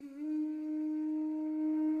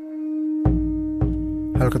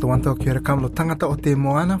Halkatawanto kia kamlo tangata o te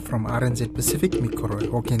moana from RNZ Pacific, Mikoroi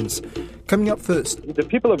Hawkins. Coming up first. The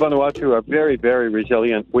people of Vanuatu are very, very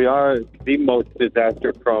resilient. We are the most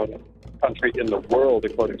disaster-prone country in the world,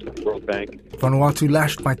 according to the World Bank. Vanuatu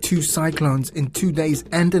lashed by 2 cyclones in 2 days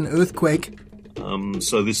and an earthquake.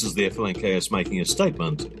 So this is the FLNKS making a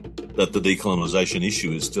statement that the decolonisation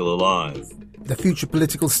issue is still alive. The future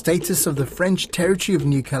political status of the French territory of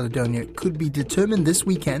New Caledonia could be determined this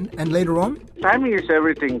weekend and later on. Timing is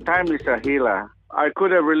everything. Time is a healer. I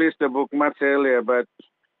could have released the book much earlier, but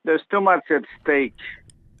there's too much at stake.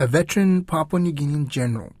 A veteran Papua New Guinean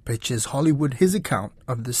general pitches Hollywood his account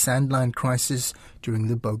of the Sandline crisis during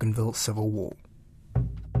the Bougainville Civil War.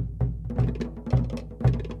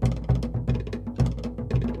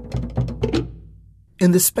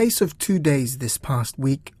 In the space of 2 days this past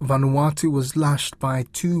week, Vanuatu was lashed by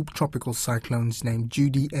 2 tropical cyclones named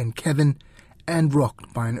Judy and Kevin and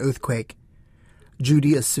rocked by an earthquake.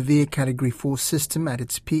 Judy, a severe Category 4 system at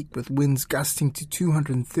its peak with winds gusting to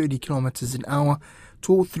 230 kilometers an hour,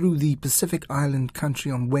 tore through the Pacific Island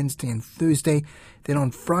country on Wednesday and Thursday. Then on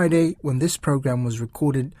Friday, when this program was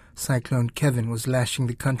recorded, Cyclone Kevin was lashing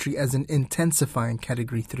the country as an intensifying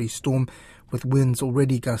Category 3 storm with winds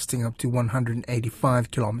already gusting up to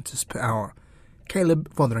 185 kilometers per hour.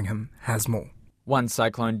 Caleb Fotheringham has more. 1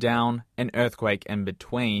 cyclone down, an earthquake in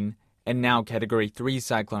between, and now Category 3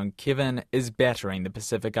 Cyclone Kevin is battering the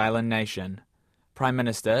Pacific Island nation. Prime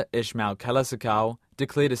Minister Ishmael Kalasikau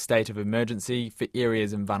declared a state of emergency for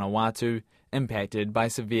areas in Vanuatu impacted by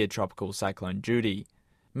severe tropical cyclone Judy.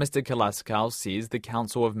 Mr. Kalasikau says the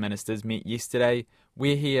Council of Ministers met yesterday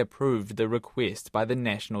where he approved the request by the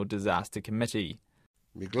National Disaster Committee.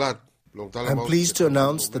 I'm pleased to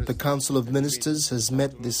announce that the Council of Ministers has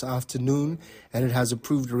met this afternoon and it has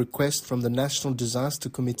approved a request from the National Disaster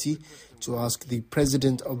Committee to ask the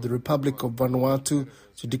President of the Republic of Vanuatu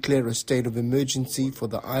to declare a state of emergency for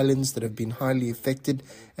the islands that have been highly affected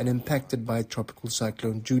and impacted by Tropical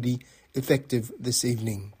Cyclone Judy, effective this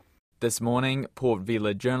evening. This morning, Port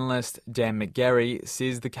Vila journalist Dan McGarry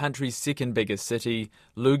says the country's second biggest city,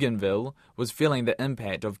 Luganville, was feeling the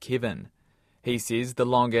impact of Kevin. He says the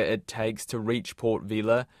longer it takes to reach Port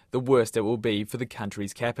Vila, the worse it will be for the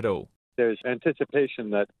country's capital. There's anticipation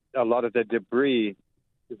that a lot of the debris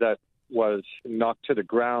that was knocked to the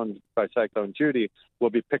ground by Cyclone Judy will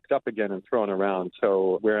be picked up again and thrown around.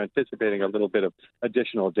 So we're anticipating a little bit of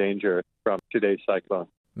additional danger from today's cyclone.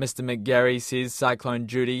 Mr. McGarry says Cyclone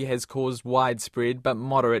Judy has caused widespread but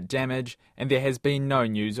moderate damage and there has been no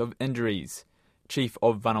news of injuries. Chief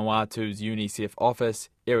of Vanuatu's UNICEF office,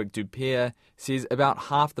 Eric Dupere, says about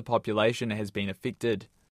half the population has been affected.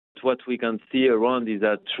 What we can see around is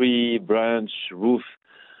that 3 branch roofs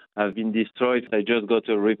have been destroyed. I just got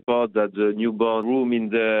a report that the newborn room in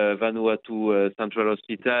the Vanuatu Central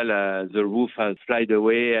Hospital, the roof has flied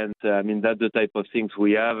away, and that's the type of things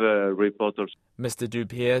we have reported. Mr.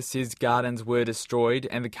 Dupere says gardens were destroyed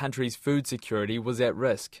and the country's food security was at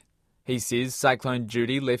risk. He says Cyclone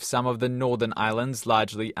Judy left some of the northern islands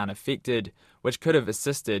largely unaffected, which could have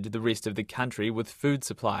assisted the rest of the country with food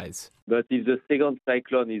supplies. But if the second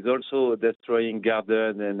cyclone is also destroying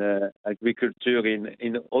garden and agriculture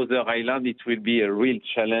in other islands, it will be a real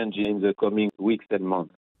challenge in the coming weeks and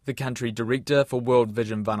months. The country director for World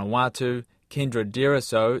Vision Vanuatu, Kendra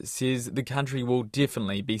Deriso, says the country will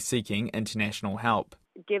definitely be seeking international help.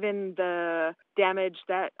 Given the damage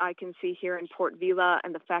that I can see here in Port Vila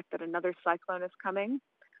and the fact that another cyclone is coming,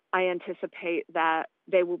 I anticipate that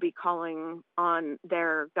they will be calling on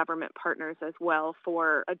their government partners as well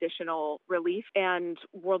for additional relief. And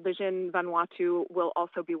World Vision Vanuatu will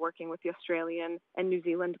also be working with the Australian and New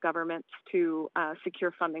Zealand governments to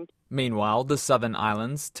secure funding. Meanwhile, the southern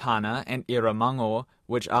islands, Tana and Iramango,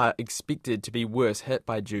 which are expected to be worse hit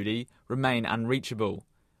by Judy, remain unreachable.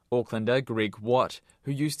 Aucklander Greg Watt,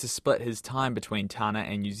 who used to split his time between Tana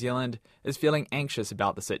and New Zealand, is feeling anxious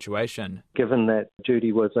about the situation. Given that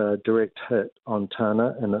Judy was a direct hit on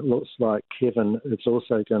Tana, and it looks like Kevin is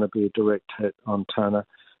also going to be a direct hit on Tana,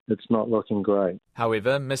 it's not looking great.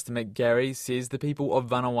 However, Mr. McGarry says the people of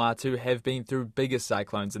Vanuatu have been through bigger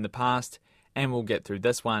cyclones in the past and will get through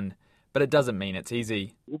this one. But it doesn't mean it's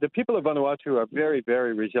easy. The people of Vanuatu are very,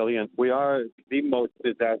 very resilient. We are the most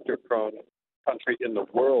disaster-prone country in the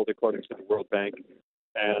world, according to the World Bank,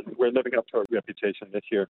 and we're living up to our reputation this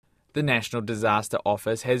year. The National Disaster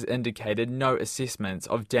Office has indicated no assessments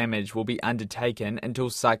of damage will be undertaken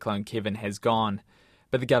until Cyclone Kevin has gone,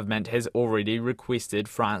 but the government has already requested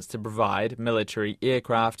France to provide military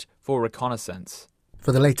aircraft for reconnaissance.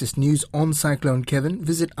 For the latest news on Cyclone Kevin,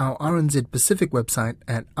 visit our RNZ Pacific website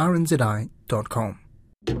at rnzi.com.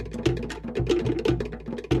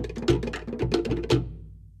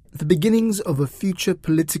 beginnings of a future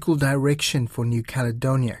political direction for New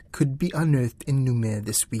Caledonia could be unearthed in Nouméa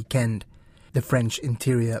this weekend. The French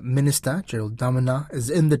Interior Minister, Gerald Darmanin, is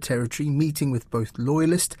in the territory meeting with both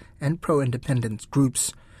loyalist and pro-independence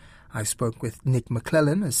groups. I spoke with Nick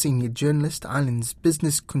McClellan, a senior journalist, Island's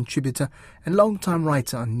business contributor and long-time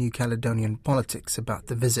writer on New Caledonian politics, about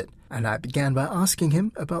the visit. And I began by asking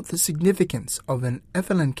him about the significance of an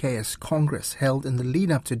FLNKS Congress held in the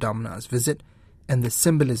lead-up to Darmanin's visit and the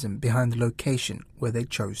symbolism behind the location where they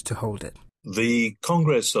chose to hold it. The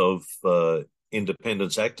Congress of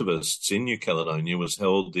Independence activists in New Caledonia was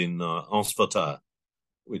held in Anse-Fatah,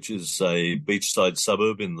 which is a beachside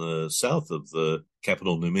suburb in the south of the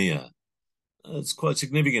capital, Nouméa. It's quite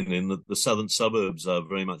significant in that the southern suburbs are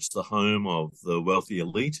very much the home of the wealthy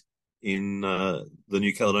elite in the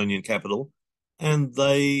New Caledonian capital, and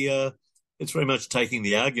it's very much taking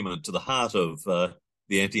the argument to the heart of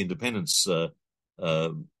the anti-independence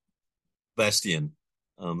bastion.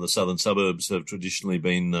 The southern suburbs have traditionally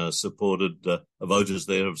been supported, voters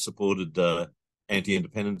there have supported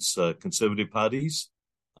anti-independence conservative parties.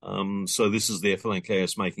 So this is the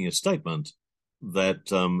FLNKS making a statement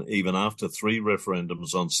that even after 3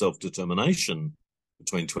 referendums on self-determination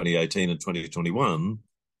between 2018 and 2021,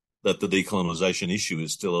 that the decolonisation issue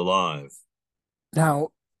is still alive. Now,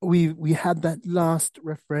 we had that last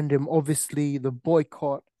referendum, obviously the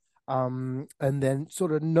boycott, and then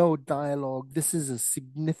sort of no dialogue. This is a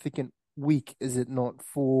significant week, is it not,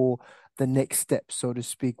 for the next step, so to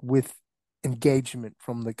speak, with engagement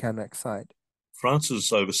from the Kanak side?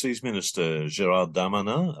 France's Overseas Minister, Gerald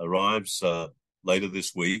Darmanin, arrives later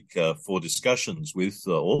this week for discussions with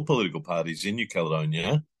all political parties in New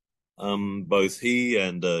Caledonia. Both he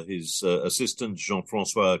and his assistant,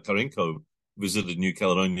 Jean-François Carenco, visited New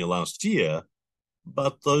Caledonia last year,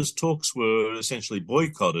 but those talks were essentially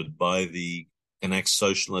boycotted by the Kanak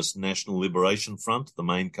Socialist National Liberation Front, the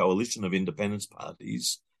main coalition of independence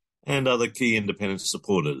parties, and other key independence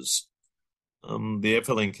supporters. The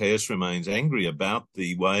FLNKS remains angry about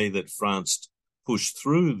the way that France pushed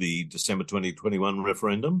through the December 2021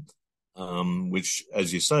 referendum, which,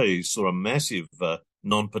 as you say, saw a massive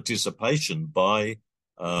non-participation by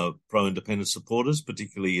pro-independence supporters,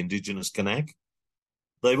 particularly Indigenous Kanak.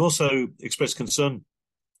 They've also expressed concern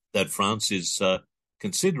that France is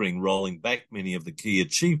considering rolling back many of the key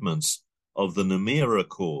achievements of the Nouméa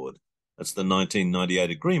Accord. That's the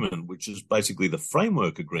 1998 agreement, which is basically the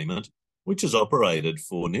framework agreement which has operated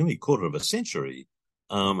for nearly a quarter of a century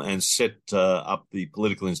and set up the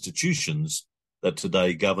political institutions that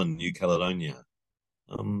today govern New Caledonia.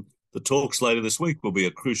 The talks later this week will be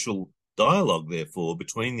a crucial dialogue, therefore,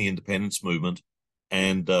 between the independence movement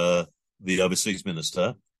and the Overseas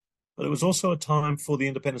Minister, but it was also a time for the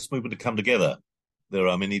independence movement to come together. There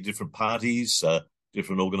are many different parties,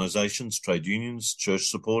 different organisations, trade unions, church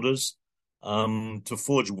supporters. To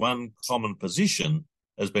forge one common position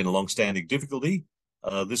has been a long-standing difficulty.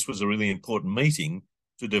 This was a really important meeting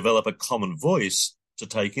to develop a common voice to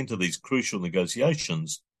take into these crucial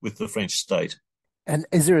negotiations with the French state. And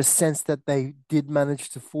is there a sense that they did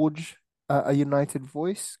manage to forge a united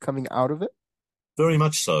voice coming out of it? Very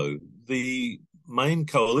much so. The main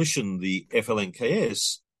coalition, the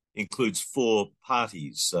FLNKS, includes 4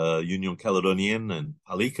 parties. Union Caledonienne and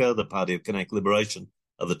Palika, the Party of Kanak Liberation,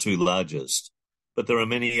 are the 2 largest. But there are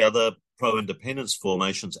many other pro-independence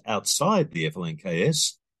formations outside the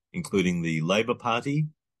FLNKS, including the Labour Party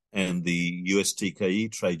and the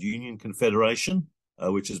USTKE Trade Union Confederation,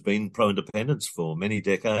 which has been pro-independence for many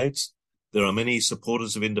decades. There are many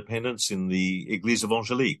supporters of independence in the Église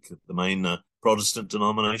Évangélique, the main Protestant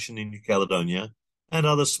denomination in New Caledonia, and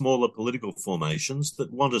other smaller political formations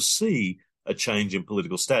that want to see a change in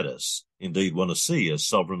political status, indeed want to see a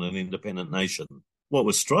sovereign and independent nation. What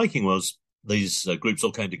was striking was these groups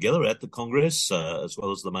all came together at the Congress, as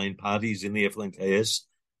well as the main parties in the FLNKS,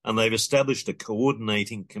 and they've established a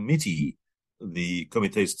coordinating committee, the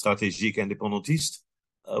Comité Stratégique Indépendantiste,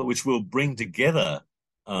 which will bring together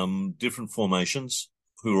different formations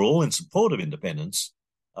who are all in support of independence,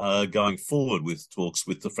 going forward with talks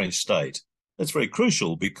with the French state. That's very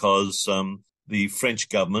crucial because the French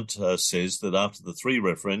government says that after the 3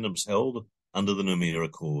 referendums held under the Nouméa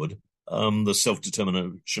Accord, the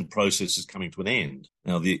self-determination process is coming to an end.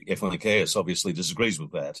 Now, the FLNKS obviously disagrees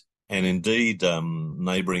with that. And indeed,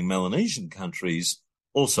 neighbouring Melanesian countries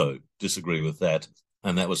also disagree with that.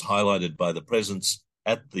 And that was highlighted by the presence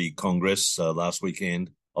at the Congress last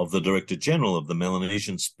weekend of the Director General of the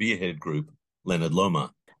Melanesian Spearhead Group, Leonard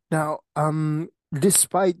Loma. Now,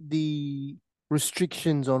 despite the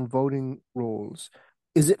restrictions on voting rolls,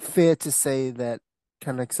 is it fair to say that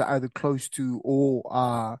Kanaks are either close to or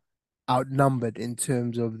are outnumbered in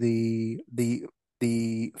terms of the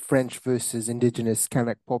French versus indigenous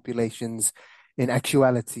Kanak populations in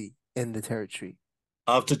actuality in the territory?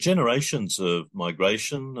 After generations of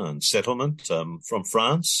migration and settlement from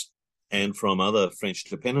France and from other French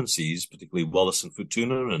dependencies, particularly Wallis and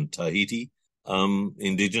Futuna and Tahiti,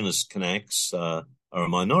 indigenous Kanaks are a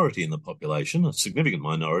minority in the population, a significant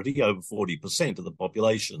minority, over 40% of the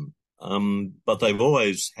population. But they've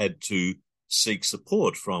always had to seek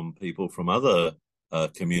support from people from other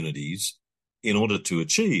communities in order to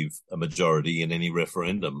achieve a majority in any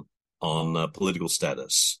referendum on political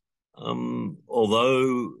status.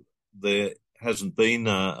 Although there hasn't been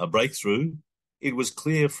a breakthrough, it was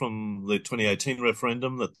clear from the 2018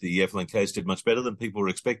 referendum that the FLNKs did much better than people were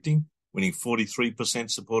expecting, winning 43%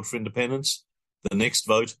 support for independence. The next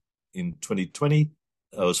vote in 2020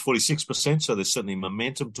 was 46%, so there's certainly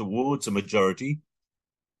momentum towards a majority.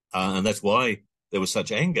 And that's why there was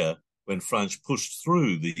such anger when France pushed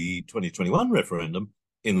through the 2021 referendum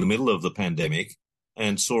in the middle of the pandemic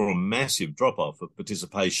and saw a massive drop-off of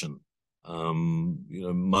participation.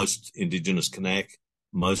 Most indigenous Kanak,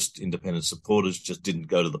 most independent supporters just didn't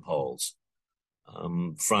go to the polls.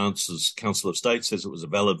 France's Council of State says it was a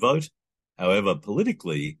valid vote. However,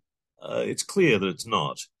 politically, it's clear that it's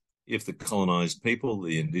not. If the colonised people,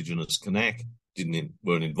 the indigenous Kanak,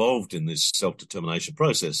 weren't involved in this self-determination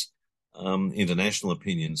process, international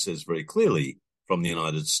opinion says very clearly from the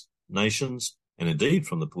United Nations and indeed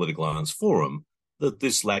from the Political Alliance Forum that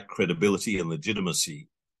this lacked credibility and legitimacy.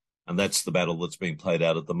 And that's the battle that's being played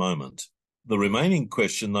out at the moment. The remaining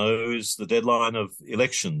question, though, is the deadline of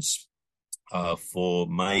elections for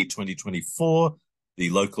May 2024. The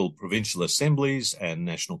local provincial assemblies and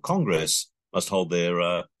National Congress must hold their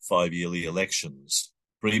 5-yearly elections.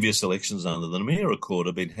 Previous elections under the Namira Accord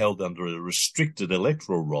have been held under a restricted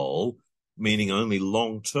electoral roll, meaning only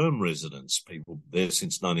long-term residents, people there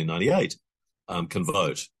since 1998, can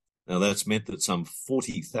vote. Now, that's meant that some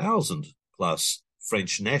 40,000 plus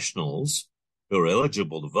French nationals who are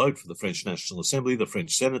eligible to vote for the French National Assembly, the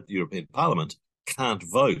French Senate, the European Parliament, can't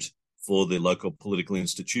vote for their local political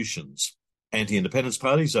institutions. Anti-independence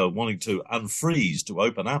parties are wanting to unfreeze, to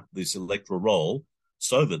open up this electoral roll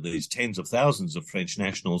so that these tens of thousands of French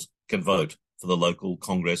nationals can vote for the local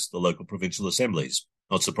Congress, the local provincial assemblies.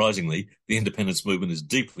 Not surprisingly, the independence movement is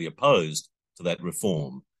deeply opposed to that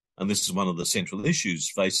reform. And this is one of the central issues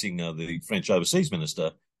facing the French Overseas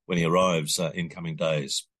Minister when he arrives in coming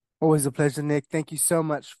days. Always a pleasure, Nick. Thank you so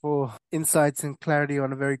much for insights and clarity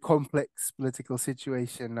on a very complex political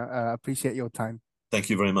situation. I appreciate your time. Thank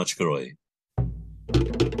you very much, Karoi.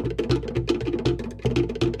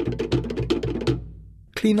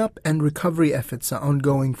 Cleanup and recovery efforts are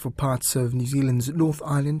ongoing for parts of New Zealand's North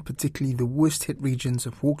Island, particularly the worst-hit regions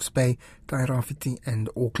of Hawke's Bay, Tairāwhiti and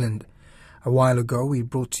Auckland. A while ago, we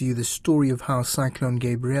brought to you the story of how Cyclone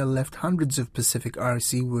Gabrielle left hundreds of Pacific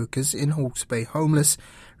RSC workers in Hawke's Bay homeless,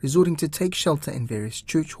 resorting to take shelter in various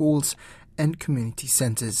church halls and community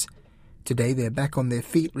centres. Today, they're back on their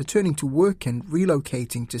feet, returning to work and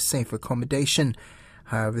relocating to safe accommodation.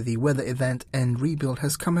 However, the weather event and rebuild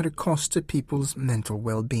has come at a cost to people's mental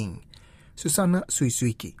well-being. Susanna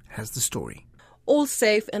Suisuiki has the story. All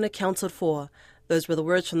safe and accounted for. Those were the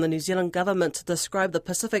words from the New Zealand government to describe the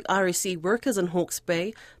Pacific RSC workers in Hawke's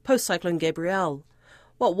Bay post-Cyclone Gabrielle.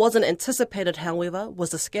 What wasn't anticipated, however, was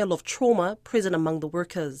the scale of trauma present among the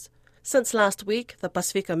workers. Since last week, the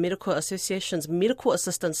Pacifica Medical Association's medical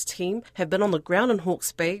assistance team have been on the ground in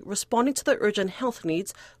Hawke's Bay responding to the urgent health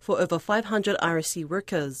needs for over 500 RSC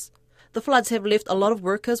workers. The floods have left a lot of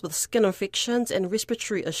workers with skin infections and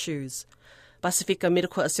respiratory issues. Pacifica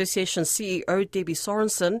Medical Association CEO Debbie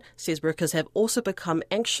Sorensen says workers have also become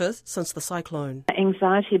anxious since the cyclone.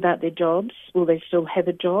 Anxiety about their jobs. Will they still have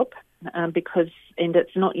a job? And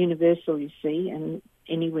it's not universal, you see, and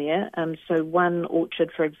anywhere. So one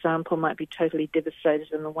orchard, for example, might be totally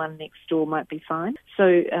devastated and the one next door might be fine.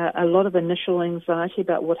 So a lot of initial anxiety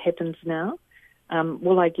about what happens now.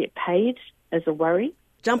 Will I get paid is a worry.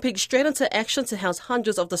 Jumping straight into action to house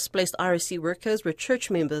hundreds of displaced RSC workers were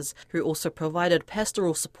church members who also provided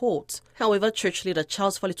pastoral support. However, church leader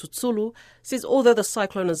Charles Falitutsulu says although the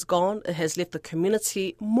cyclone is gone, it has left the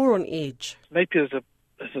community more on edge. Napier is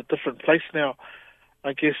a different place now.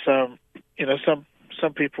 I guess,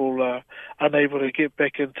 some people are unable to get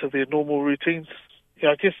back into their normal routines.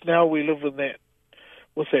 I guess now we live with that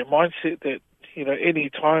mindset that,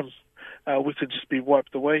 any time we could just be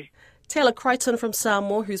wiped away. Taylor Crichton from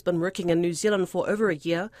Samoa, who's been working in New Zealand for over a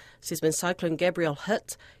year, says when Cyclone Gabrielle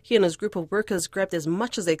hit, he and his group of workers grabbed as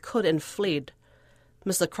much as they could and fled.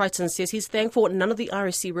 Mr. Crichton says he's thankful none of the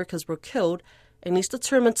RSC workers were killed and he's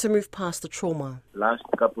determined to move past the trauma. Last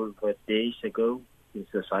couple of days ago, since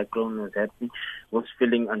the cyclone was happening, was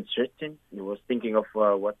feeling uncertain. I was thinking of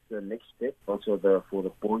what's the next step, also for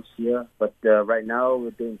the boys here. But right now,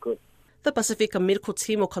 we're doing good. The Pacifica medical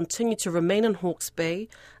team will continue to remain in Hawke's Bay.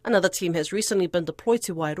 Another team has recently been deployed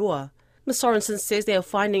to Wairoa. Ms. Sorensen says they are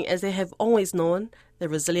finding, as they have always known, that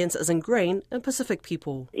resilience is ingrained in Pacific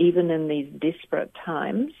people. Even in these desperate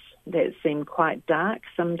times that seem quite dark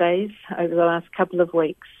some days over the last couple of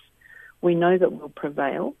weeks, we know that we'll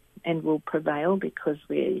prevail, and we'll prevail because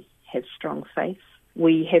we have strong faith.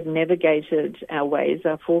 We have navigated our ways,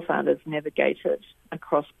 our forefathers navigated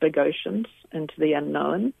across big oceans into the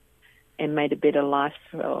unknown and made a better life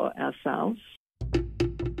for ourselves.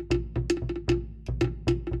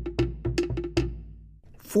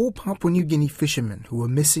 4 Papua New Guinea fishermen who were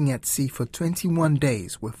missing at sea for 21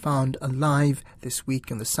 days were found alive this week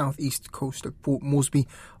on the southeast coast of Port Moresby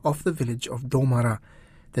off the village of Domara.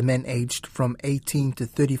 The men aged from 18 to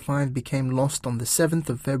 35 became lost on the 7th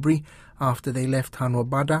of February after they left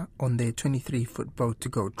Hanwabada on their 23-foot boat to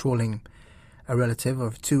go trawling. A relative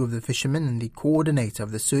of 2 of the fishermen and the coordinator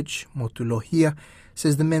of the search, Motulohia,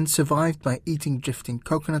 says the men survived by eating drifting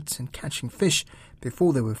coconuts and catching fish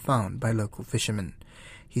before they were found by local fishermen.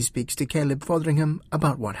 He speaks to Caleb Fotheringham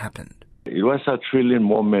about what happened. It was a thrilling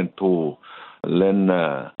moment to learn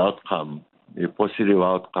outcome, a positive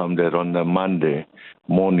outcome that on the Monday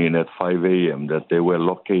morning at 5 a.m. that they were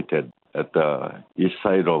located at the east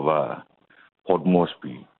side of Port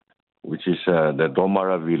Moresby, which is the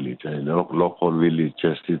Domara village, a local village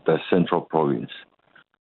just in the central province.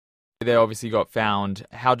 They obviously got found.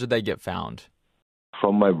 How did they get found?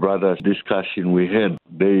 From my brother's discussion we had,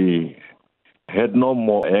 they had no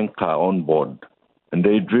more anchor on board, and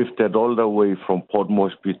they drifted all the way from Port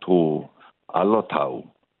Moresby to Alotau.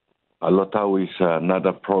 Alotau is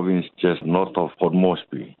another province just north of Port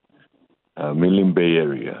Moresby, Milne Bay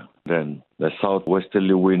area. Then the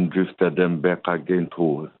southwesterly wind drifted them back again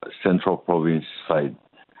to central province side.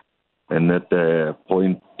 And at the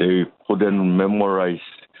point, they couldn't memorize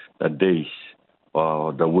the days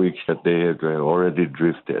or the weeks that they had already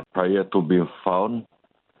drifted. Prior to being found,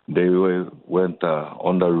 they went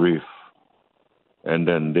on the reef, and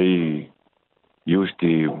then they used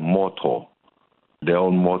the motor, their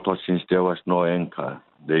own motor, since there was no anchor.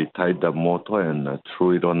 They tied the motor and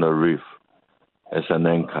threw it on the reef as an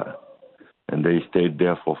anchor. And they stayed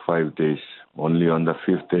there for 5 days. Only on the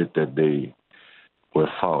 5th day that they were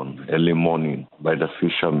found early morning by the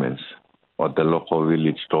fishermen at the local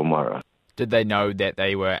village, Domara. Did they know that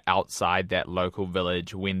they were outside that local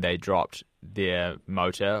village when they dropped their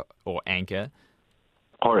motor or anchor?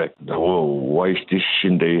 Correct. The wise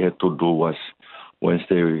decision they had to do was, once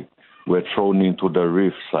they were thrown into the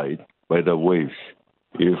reef side by the waves,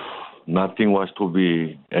 if nothing was to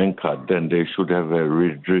be anchored, then they should have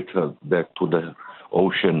drifted back to the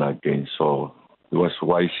ocean again. So it was a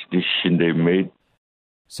wise decision they made.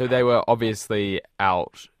 So they were obviously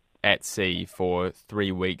out at sea for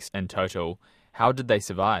 3 weeks in total. How did they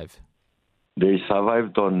survive? They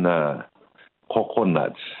survived on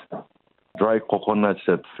coconuts, dry coconuts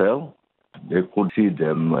that fell. They could see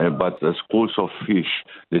them, but the schools of fish,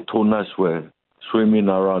 the tunas were swimming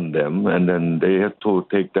around them, and then they had to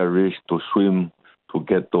take the risk to swim to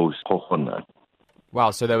get those coconuts.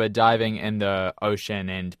 Wow, so they were diving in the ocean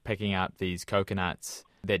and picking up these coconuts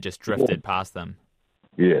that just drifted past them.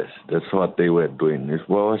 Yes, that's what they were doing. It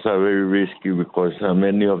was very risky because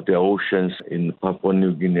many of the oceans in Papua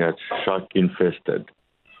New Guinea are shark infested.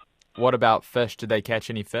 What about fish? Did they catch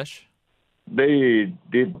any fish? They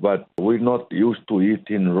did, but we're not used to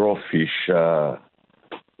eating raw fish.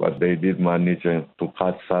 But they did manage to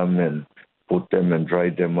cut some and put them and dry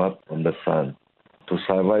them up on the sun. To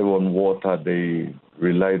survive on water, they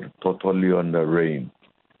relied totally on the rain.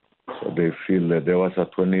 So they feel that there was a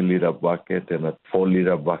 20-liter bucket and a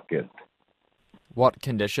 4-liter bucket. What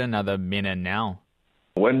condition are the men in now?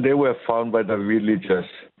 When they were found by the villagers,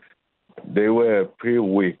 they were pretty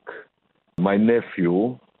weak. My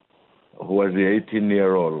nephew, who was the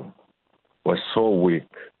 18-year-old, was so weak.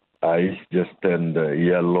 Eyes just turned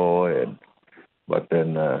yellow, but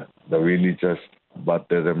then the villagers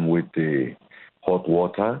battered them with the hot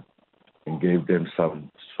water and gave them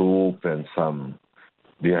some soup and some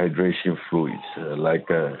dehydration fluids, like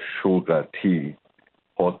sugar tea,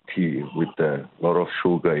 hot tea with a lot of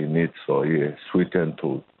sugar in it, so sweetened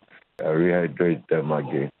to rehydrate them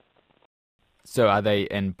again. So are they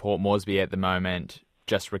in Port Moresby at the moment,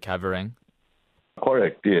 just recovering?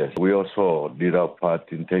 Correct, yes. We also did our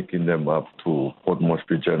part in taking them up to Port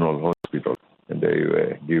Moresby General Hospital, and they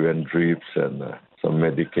were given drips and some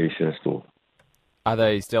medications to Are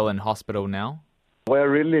they still in hospital now? Were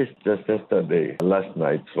released just yesterday, last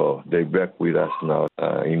night, so they're back with us now,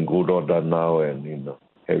 in good order now, and,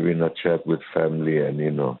 having a chat with family,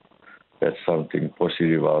 and, that's something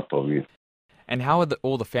positive out of it. And how are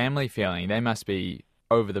all the family feeling? They must be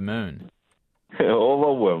over the moon.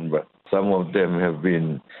 Overwhelmed, but some of them have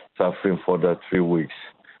been suffering for the 3 weeks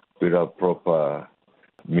without proper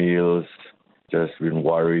meals, just been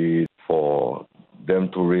worried for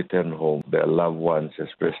them to return home. Their loved ones,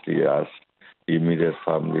 especially us, immediate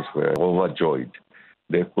families, were overjoyed.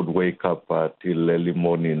 They could wake up till early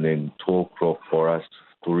morning and 2 o'clock for us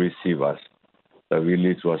to receive us. The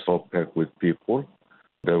village was all packed with people.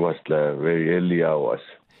 There was very early hours.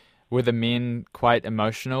 Were the men quite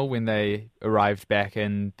emotional when they arrived back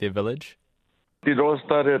in their village? It all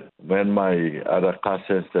started when my other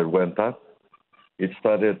cousins that went up. It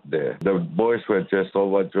started there. The boys were just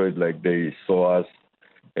overjoyed, like they saw us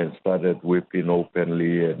and started weeping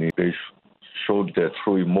openly, and they showed their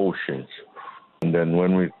true emotions. And then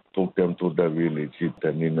when we took them to the village,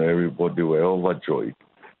 everybody were overjoyed.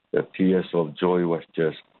 The tears of joy was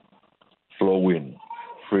just flowing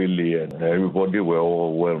freely, and everybody were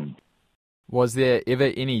overwhelmed. Was there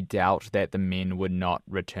ever any doubt that the men would not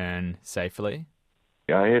return safely?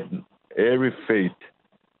 I had every faith.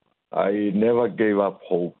 I never gave up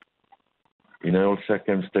hope. In all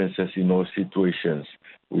circumstances, in all situations,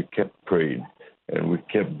 we kept praying and we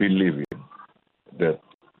kept believing that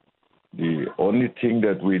the only thing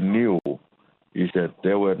that we knew is that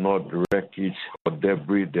there were not wreckage or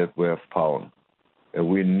debris that were found. And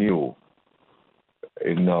we knew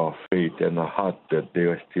in our faith and our heart that they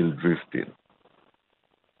were still drifting.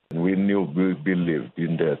 And we believed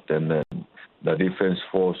in that. And then the Defense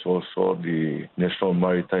Force, also the National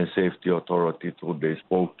Maritime Safety Authority, too, they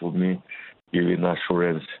spoke to me, giving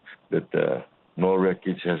assurance that no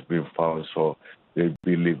wreckage has been found, so they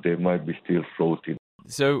believe they might be still floating.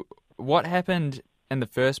 So what happened in the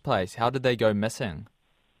first place? How did they go missing?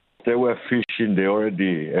 They were fishing. They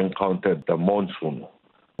already encountered the monsoon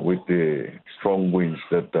with the strong winds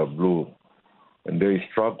that blew. And they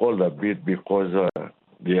struggled a bit because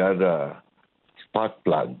they had a spark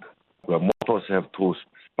plug. The motors have 2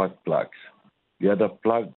 spark plugs. The other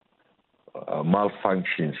plug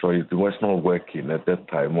malfunctioned, so it was not working at that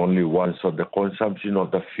time, only one. So the consumption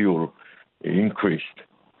of the fuel increased.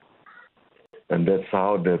 And that's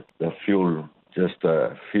how the fuel just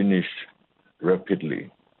finished rapidly.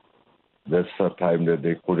 That's the time that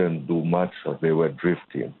they couldn't do much, so they were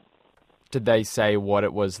drifting. Did they say what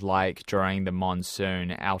it was like during the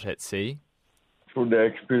monsoon out at sea? Through their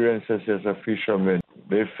experiences as a fisherman,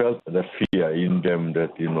 they felt the fear in them that,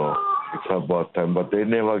 it's about time, but they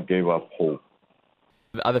never gave up hope.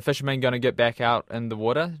 Are the fishermen going to get back out in the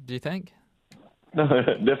water, do you think? No,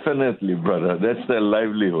 definitely, brother. That's their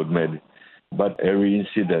livelihood, man. But every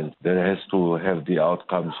incident, there has to have the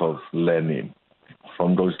outcomes of learning.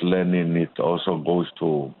 From those learning, it also goes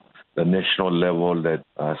to the national level that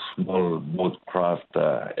small boat craft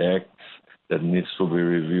acts that needs to be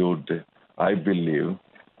reviewed, I believe,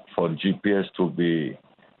 for GPS to be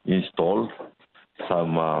installed,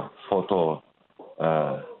 some photo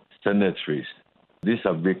sanitaries. These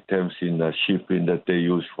are big terms in shipping that they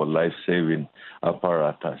use for life-saving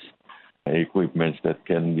apparatus, equipment that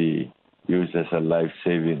can be used as a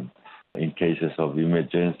life-saving in cases of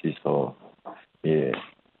emergencies or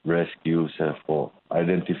rescues for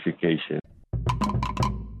identification.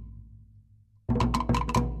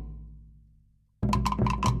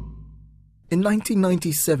 In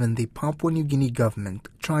 1997, the Papua New Guinea government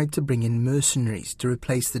tried to bring in mercenaries to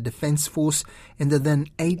replace the Defence Force in the then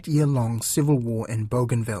 8-year-long civil war in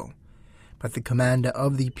Bougainville. But the commander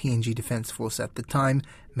of the PNG Defence Force at the time,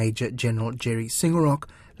 Major General Jerry Singarok,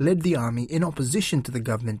 led the army in opposition to the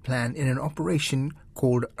government plan in an operation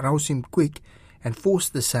called Rausim Quick and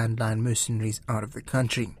forced the Sandline mercenaries out of the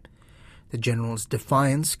country. The general's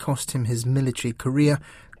defiance cost him his military career,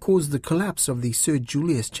 caused the collapse of the Sir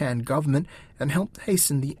Julius Chan government, and helped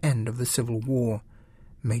hasten the end of the Civil War.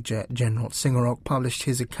 Major General Singarok published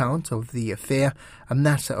his account of the affair, A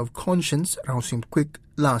Matter of Conscience, Rausim Quick,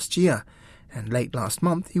 last year, and late last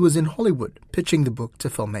month he was in Hollywood pitching the book to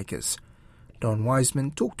filmmakers. Don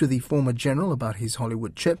Wiseman talked to the former general about his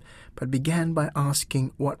Hollywood trip, but began by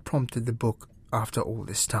asking what prompted the book after all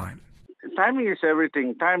this time. Timing is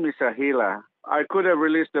everything. Time is a healer. I could have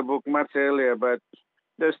released the book much earlier, but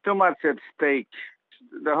there's too much at stake.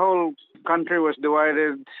 The whole country was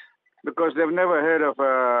divided because they've never heard of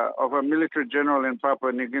a military general in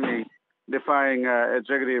Papua New Guinea defying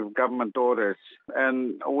executive government orders.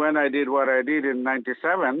 And when I did what I did in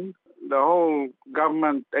 97, the whole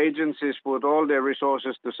government agencies put all their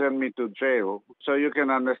resources to send me to jail. So you can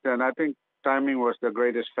understand, I think timing was the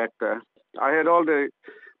greatest factor. I had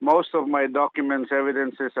most of my documents,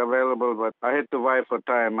 evidences available, but I had to vie for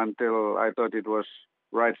time until I thought it was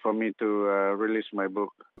right for me to release my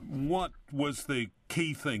book. What was the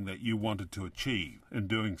key thing that you wanted to achieve in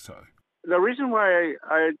doing so? The reason why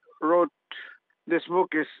I wrote this book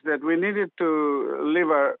is that we needed to leave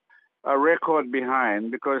a record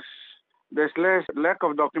behind, because there's lack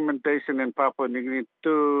of documentation in Papua New Guinea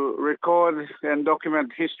to record and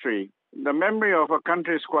document history. The memory of a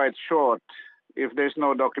country is quite short if there's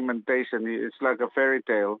no documentation. It's like a fairy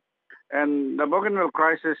tale. And the Bougainville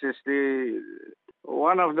crisis is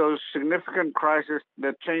one of those significant crises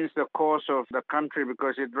that changed the course of the country,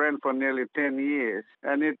 because it ran for nearly 10 years.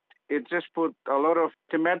 And it just put a lot of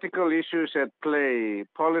thematical issues at play: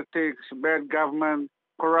 politics, bad government,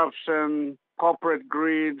 corruption, corporate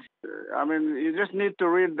greed. I mean, you just need to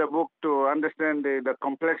read the book to understand the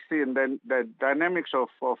complexity and the dynamics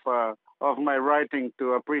of my writing,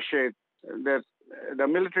 to appreciate that the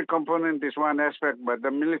military component is one aspect, but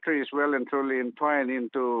the military is well and truly entwined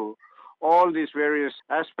into all these various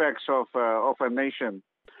aspects of a nation.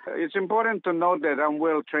 It's important to note that I'm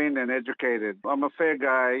well trained and educated. I'm a fair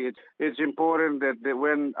guy. It's important that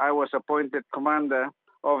when I was appointed commander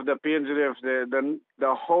of the PNGF,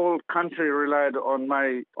 the whole country relied on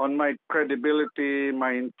my credibility,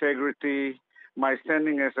 my integrity, my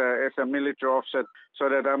standing as a military officer, so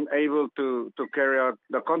that I'm able to carry out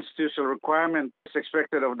the constitutional requirements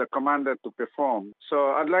expected of the commander to perform.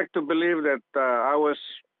 So I'd like to believe that I was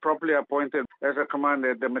properly appointed as a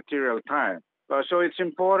commander at the material time. So it's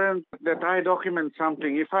important that I document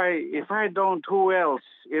something. If I don't, who else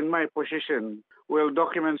in my position will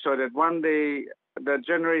document, so that one day the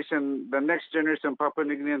next generation Papua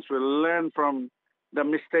New Guineans will learn from the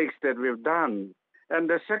mistakes that we've done. And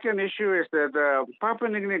the second issue is that Papua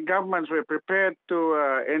New Guinea governments were prepared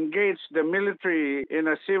to engage the military in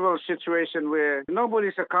a civil situation where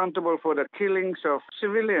nobody's accountable for the killings of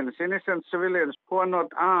civilians, innocent civilians who are not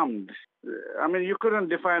armed. I mean, you couldn't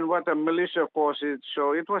define what a militia force is.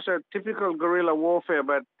 So it was a typical guerrilla warfare,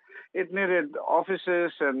 but it needed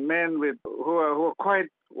officers and men who are quite,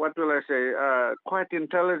 what will I say, quite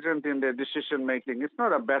intelligent in their decision making. It's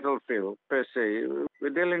not a battlefield per se.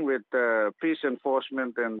 We're dealing with peace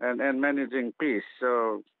enforcement and managing peace,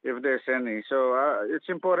 so if there's any. So it's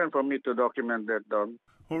important for me to document that, Don.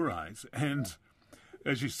 All right. And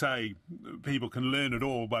as you say, people can learn it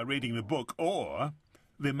all by reading the book, or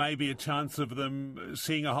there may be a chance of them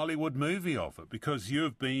seeing a Hollywood movie of it, because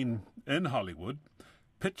you've been in Hollywood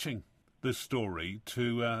pitching this story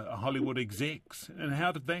to Hollywood execs. And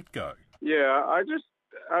how did that go? Yeah,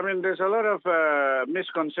 there's a lot of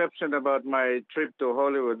misconception about my trip to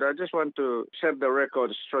Hollywood. I just want to set the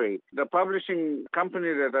record straight. The publishing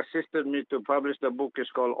company that assisted me to publish the book is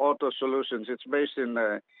called Auto Solutions. It's based in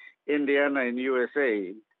Indiana in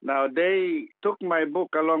USA. Now, they took my book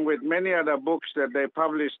along with many other books that they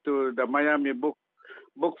published to the Miami Book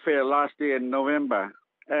Fair last year in November.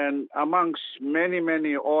 And amongst many,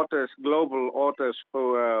 many authors, global authors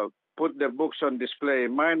who put their books on display,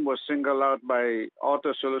 mine was singled out by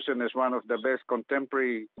Auto Solution as one of the best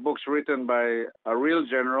contemporary books written by a real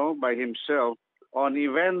general, by himself, on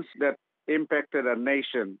events that impacted a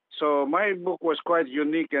nation. So my book was quite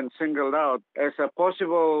unique and singled out as a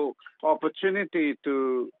possible opportunity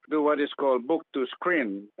to do what is called book to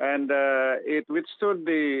screen. And it withstood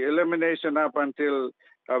the elimination up until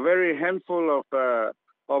a very handful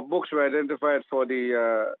of books were identified for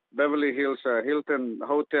the Beverly Hills Hilton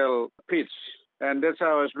Hotel pitch. And that's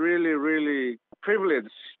how I was really, really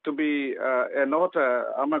privileged to be an author.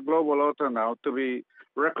 I'm a global author now, to be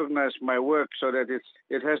recognized my work so that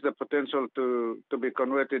it has the potential to be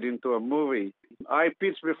converted into a movie. I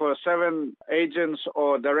pitched before 7 agents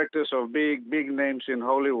or directors of big names in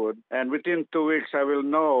Hollywood, and within 2 weeks I will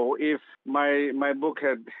know if my book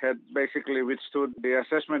had basically withstood the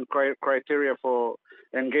assessment criteria for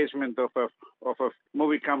engagement of a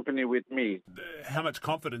movie company with me. How much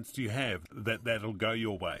confidence do you have that that'll go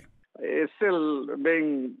your way? It's still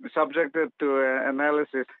being subjected to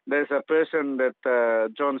analysis. There's a person that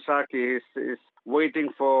John Saki is waiting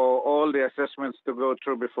for all the assessments to go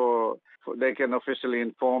through before they can officially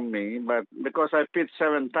inform me. But because I pitched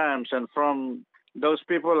 7 times, and from those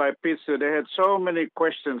people I pitched to, they had so many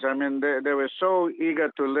questions. I mean, they were so eager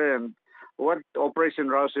to learn what Operation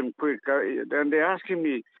Rouse Him Quick? And they're asking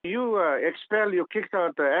me, you kicked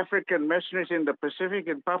out the African mercenaries in the Pacific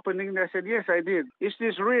in Papua New Guinea? I said, yes, I did. Is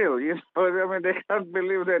this real? They can't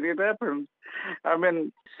believe that it happened.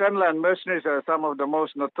 Sunland mercenaries are some of the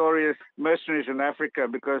most notorious mercenaries in Africa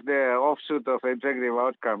because they're offshoot of Executive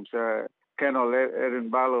Outcomes. Colonel Erin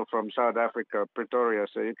Barlow from South Africa, Pretoria,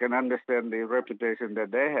 so you can understand the reputation that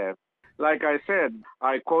they have. Like I said,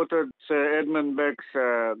 I quoted Sir Edmund Burke's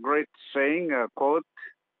great saying, quote,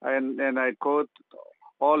 and I quote,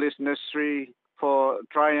 all is necessary for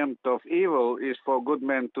triumph of evil is for good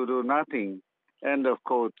men to do nothing, end of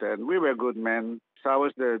quote. And we were good men. So I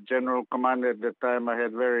was the general commander at the time. I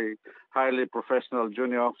had very highly professional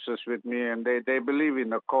junior officers with me, and they believe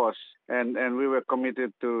in the cause. And we were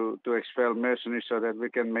committed to expel mercenaries so that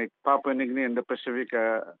we can make Papua New Guinea and the Pacific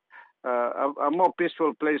a more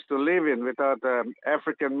peaceful place to live in without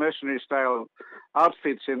African mercenary-style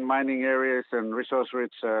outfits in mining areas and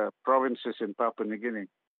resource-rich provinces in Papua New Guinea.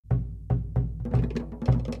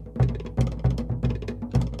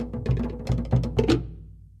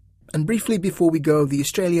 And briefly before we go, the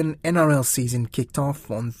Australian NRL season kicked off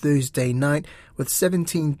on Thursday night with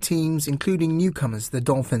 17 teams, including newcomers, the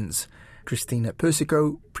Dolphins. Christina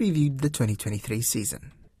Persico previewed the 2023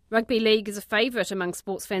 season. Rugby league is a favourite among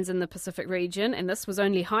sports fans in the Pacific region, and this was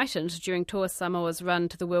only heightened during Toa Samoa's run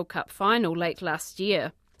to the World Cup final late last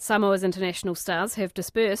year. Samoa's international stars have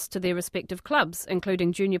dispersed to their respective clubs,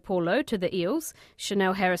 including Junior Paulo to the Eels,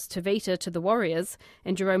 Chanel Harris-Tavita to the Warriors,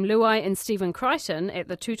 and Jerome Luai and Stephen Crichton at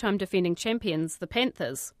the two-time defending champions, the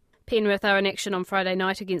Panthers. Penrith are in action on Friday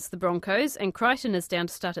night against the Broncos, and Crichton is down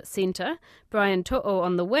to start at centre, Brian To'o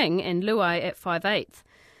on the wing, and Luai at 5'8".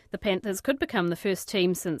 The Panthers could become the first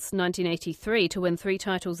team since 1983 to win 3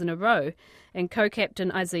 titles in a row, and co-captain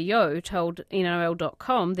Isaac Yeo told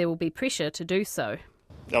NRL.com there will be pressure to do so.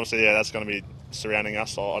 Obviously, that's going to be surrounding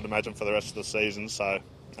us, I'd imagine, for the rest of the season. So,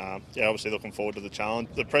 obviously looking forward to the challenge.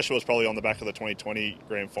 The pressure was probably on the back of the 2020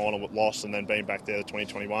 grand final with loss and then being back there to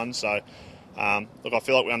 2021. So, I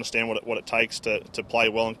feel like we understand what it takes to play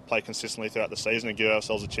well and play consistently throughout the season and give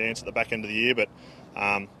ourselves a chance at the back end of the year. But,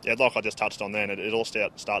 like I just touched on then, it all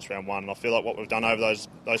starts round one. And I feel like what we've done over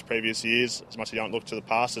those previous years, as much as you don't look to the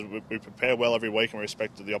past, is we prepare well every week and we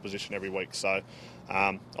respect the opposition every week. So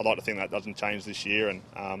I'd like to think that doesn't change this year, and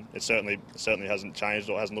it certainly hasn't changed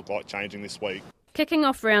or hasn't looked like changing this week. Kicking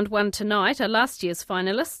off round one tonight are last year's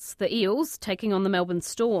finalists, the Eels, taking on the Melbourne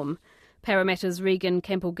Storm. Parramatta's Regan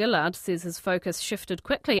Campbell-Gillard says his focus shifted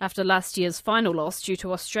quickly after last year's final loss due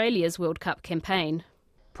to Australia's World Cup campaign.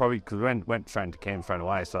 Probably because we went straight into camp straight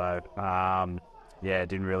away, so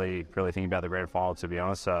didn't really think about the grand final, to be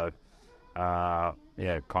honest. So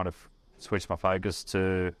kind of switched my focus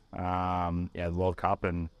to the World Cup,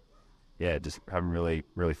 and just haven't really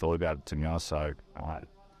thought about it, to be honest. So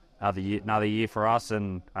another year for us,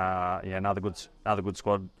 and another good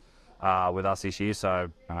squad with us this year. So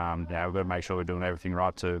we've got to make sure we're doing everything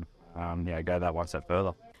right to go that one step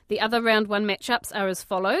further. The other round one matchups are as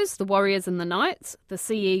follows: the Warriors and the Knights, the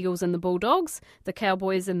Sea Eagles and the Bulldogs, the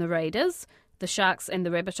Cowboys and the Raiders, the Sharks and the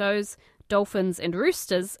Rabbitohs, Dolphins and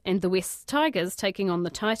Roosters, and the West Tigers taking on the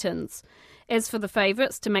Titans. As for the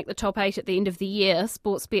favourites to make the top 8 at the end of the year,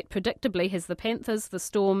 Sportsbet predictably has the Panthers, the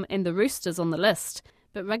Storm and the Roosters on the list.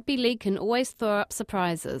 But rugby league can always throw up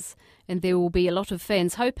surprises, and there will be a lot of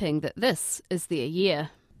fans hoping that this is their year.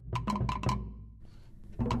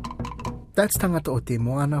 That's Tangata o Te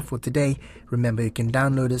Moana for today. Remember, you can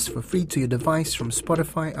download us for free to your device from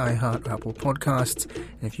Spotify, iHeart, or Apple Podcasts.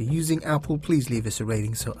 And if you're using Apple, please leave us a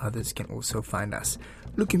rating so others can also find us.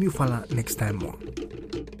 Luki miu fala next time more.